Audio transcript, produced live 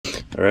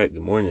Alright,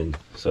 good morning.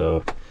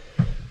 So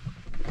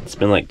it's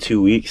been like 2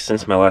 weeks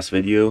since my last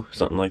video,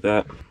 something like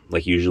that.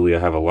 Like usually I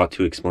have a lot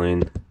to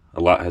explain.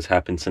 A lot has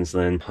happened since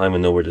then. I don't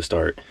even know where to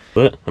start.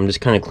 But I'm just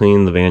kind of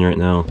cleaning the van right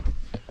now.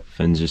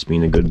 Fenn's just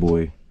being a good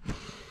boy.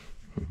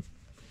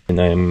 And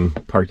I'm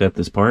parked at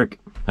this park.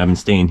 I've been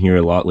staying here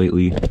a lot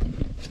lately.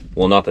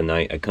 Well, not the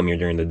night. I come here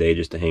during the day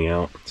just to hang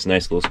out. It's a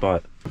nice little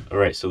spot.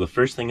 Alright, so the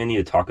first thing I need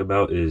to talk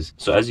about is,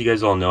 so as you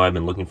guys all know, I've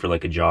been looking for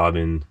like a job,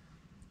 and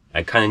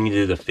I kind of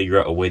needed to figure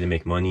out a way to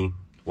make money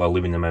while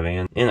living in my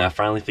van, and I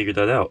finally figured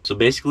that out. So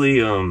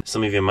basically,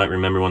 some of you might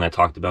remember when I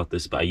talked about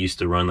this, but I used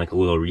to run like a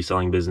little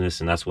reselling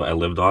business, and that's what I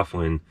lived off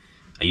when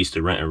I used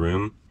to rent a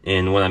room.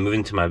 And when I moved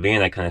into my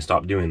van, I kind of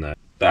stopped doing that.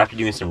 But after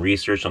doing some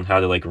research on how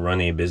to like run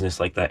a business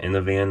like that in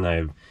the van,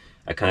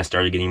 I kind of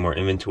started getting more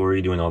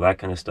inventory, doing all that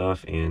kind of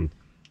stuff, and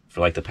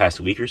for like the past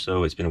week or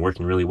so, it's been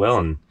working really well,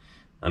 and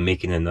I'm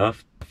making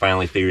enough. I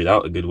finally figured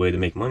out a good way to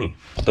make money.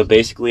 But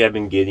basically, I've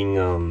been getting,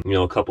 you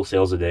know, a couple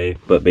sales a day.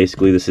 But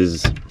basically, this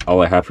is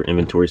all I have for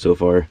inventory so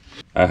far.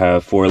 I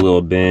have 4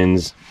 little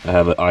bins. I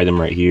have an item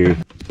right here.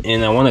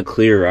 And I want to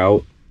clear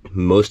out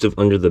most of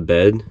under the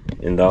bed.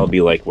 And that'll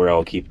be like where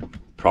I'll keep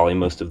probably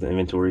most of the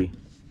inventory.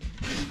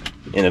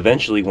 And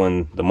eventually,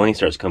 when the money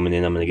starts coming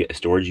in, I'm going to get a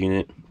storage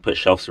unit, put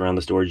shelves around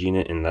the storage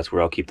unit, and that's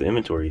where I'll keep the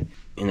inventory.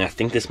 And I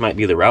think this might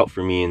be the route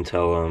for me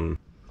until,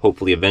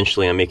 hopefully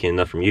eventually I'm making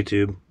enough from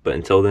YouTube, but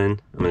until then,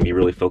 I'm going to be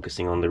really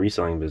focusing on the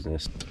reselling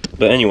business.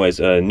 But anyways,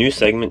 a new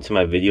segment to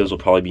my videos will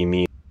probably be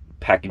me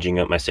packaging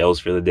up my sales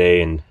for the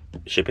day and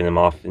shipping them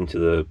off into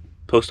the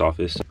post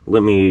office.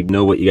 Let me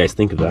know what you guys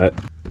think of that.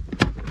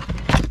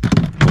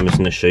 I'm just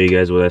going to show you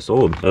guys what I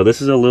sold.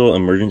 This is a little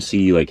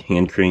emergency like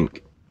hand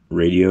crank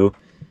radio.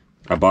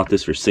 I bought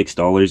this for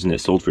 $6 and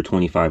it sold for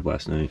 $25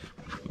 last night.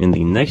 And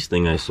the next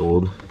thing I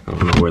sold, I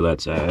don't know where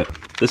that's at.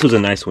 This was a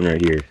nice one right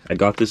here. I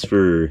got this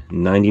for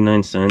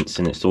 99 cents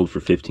and it sold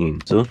for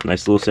 15. So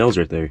nice little sales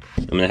right there.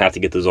 I'm gonna have to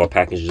get those all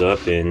packaged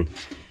up and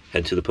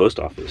head to the post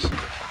office.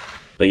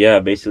 But yeah,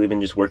 I've basically been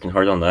just working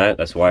hard on that.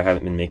 That's why I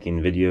haven't been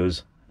making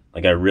videos.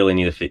 Like I really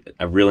needed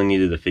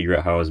to figure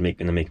out how I was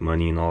gonna make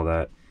money and all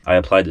that. I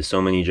applied to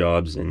so many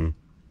jobs, and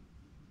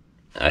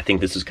I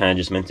think this is kind of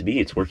just meant to be.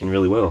 It's working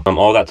really well.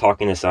 All that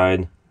talking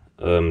aside,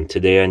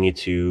 today I need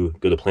to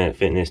go to Planet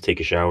Fitness, take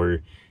a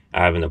shower.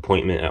 I have an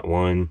appointment at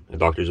 1, a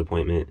doctor's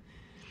appointment.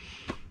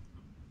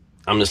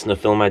 I'm just gonna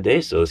film my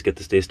day, so let's get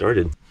this day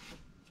started.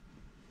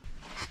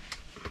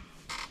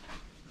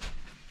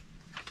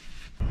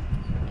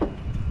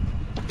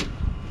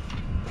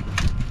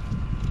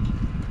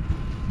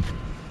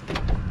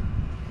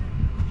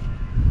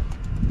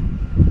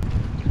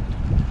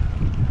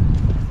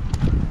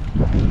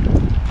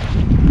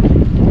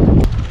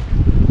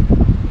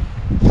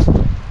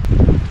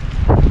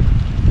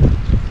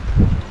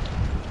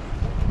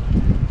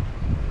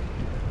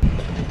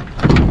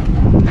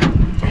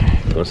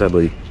 What's that,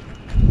 buddy?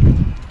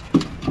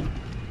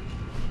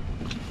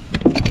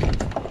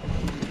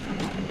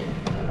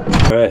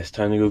 Alright, it's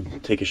time to go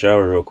take a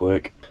shower real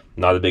quick.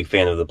 Not a big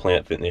fan of the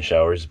Planet Fitness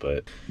showers,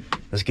 but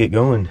let's get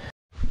going.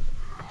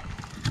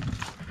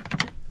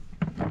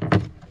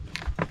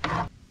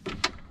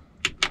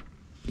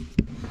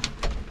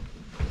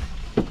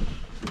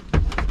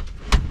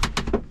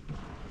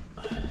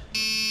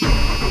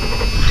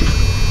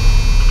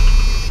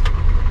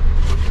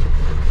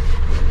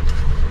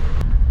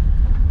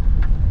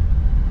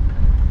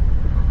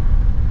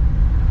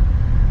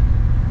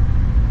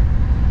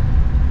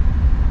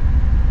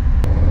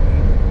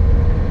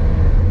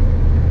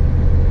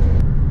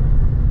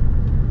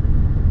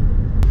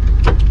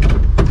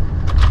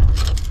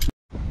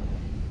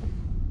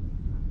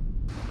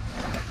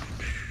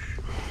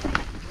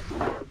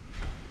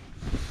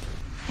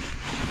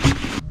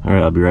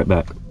 Alright, I'll be right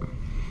back.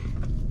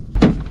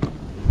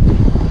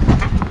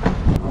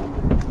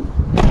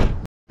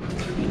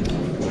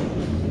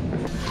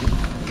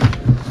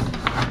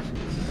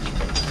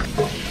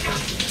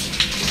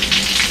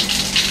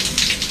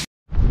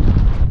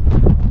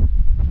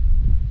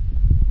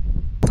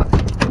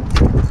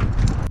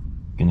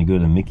 Gonna go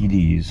to Mickey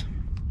D's.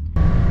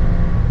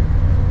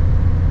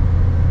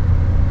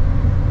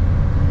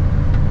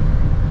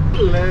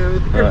 Hello, the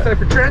curbside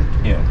for Trent?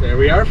 Yeah. There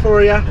we are for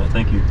you. Yeah,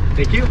 thank you.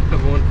 Thank you.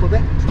 Have a wonderful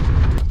day.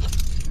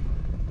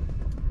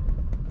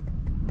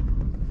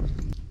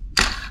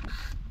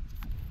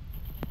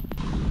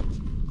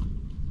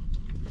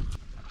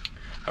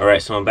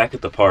 Alright, so I'm back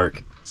at the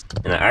park,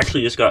 and I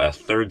actually just got a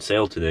 3rd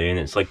sale today, and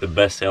it's like the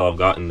best sale I've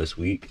gotten this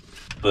week.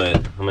 But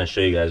I'm gonna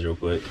show you guys real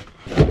quick.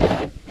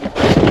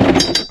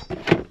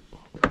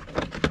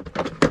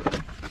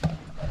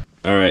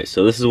 Alright,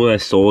 so this is what I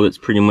sold. It's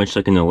pretty much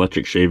like an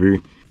electric shaver,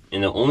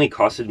 and it only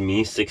costed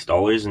me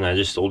 $6, and I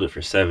just sold it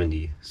for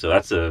 $70. So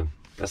that's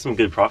some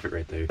good profit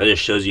right there. That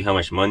just shows you how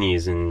much money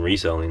is in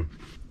reselling.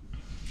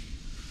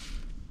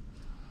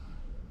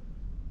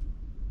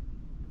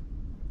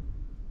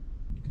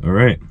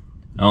 Alright,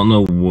 I don't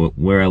know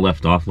where I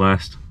left off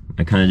last.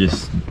 I kind of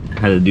just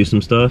had to do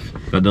some stuff.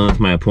 Got done with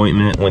my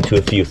appointment, went to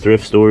a few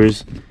thrift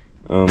stores,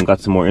 got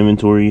some more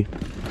inventory.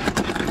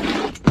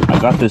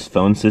 got this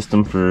phone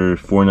system for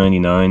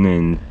 $4.99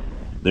 and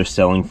they're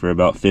selling for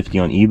about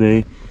 $50 on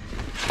eBay.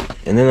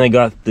 And then I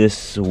got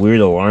this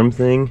weird alarm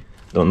thing.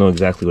 Don't know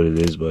exactly what it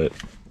is, but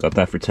got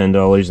that for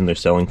 $10 and they're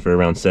selling for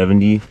around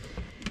 $70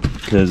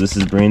 because this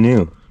is brand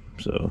new.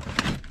 So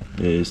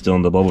it is still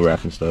in the bubble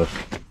wrap and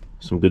stuff.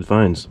 Some good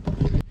finds.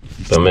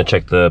 So I'm gonna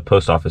check the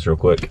post office real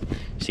quick,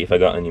 see if I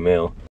got any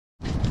mail.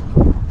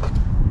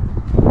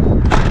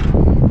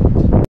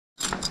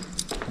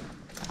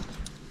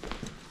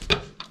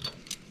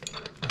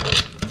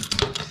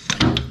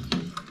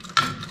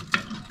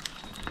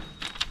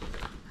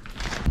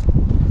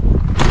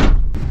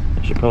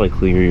 I should probably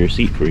clear your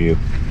seat for you.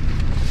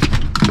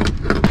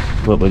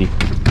 What, buddy?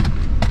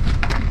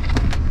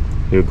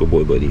 You're a good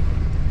boy, buddy.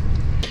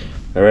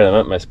 Alright, I'm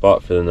at my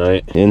spot for the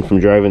night. And from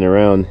driving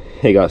around,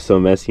 it got so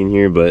messy in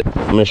here, but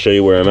I'm gonna show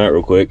you where I'm at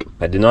real quick.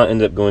 I did not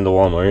end up going to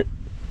Walmart.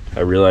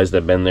 I realized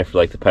I've been there for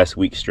like the past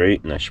week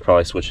straight and I should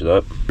probably switch it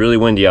up. Really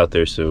windy out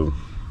there, so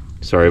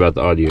sorry about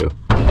the audio.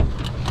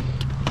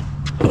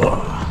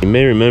 You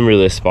may remember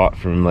this spot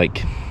from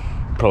like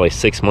probably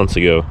 6 months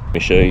ago. Let me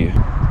show you.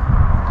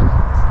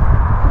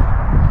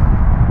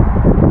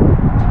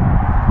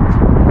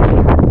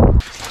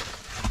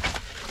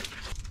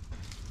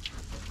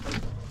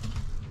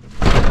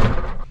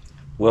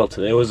 Well,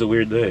 today was a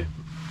weird day.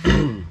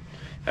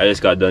 I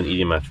just got done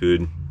eating my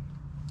food.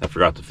 I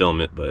forgot to film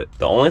it, but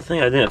the only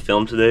thing I didn't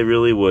film today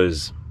really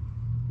was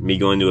me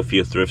going to a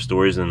few thrift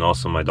stores and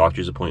also my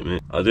doctor's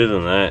appointment. Other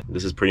than that,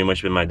 this has pretty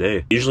much been my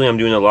day. Usually I'm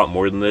doing a lot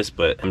more than this,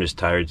 but I'm just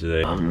tired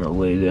today. I'm gonna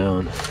lay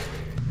down.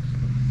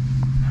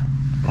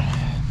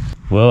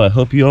 Well, I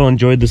hope you all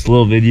enjoyed this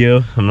little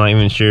video. I'm not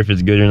even sure if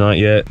it's good or not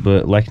yet,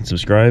 but like and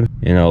subscribe,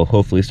 and I'll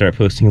hopefully start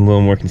posting a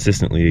little more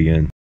consistently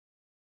again.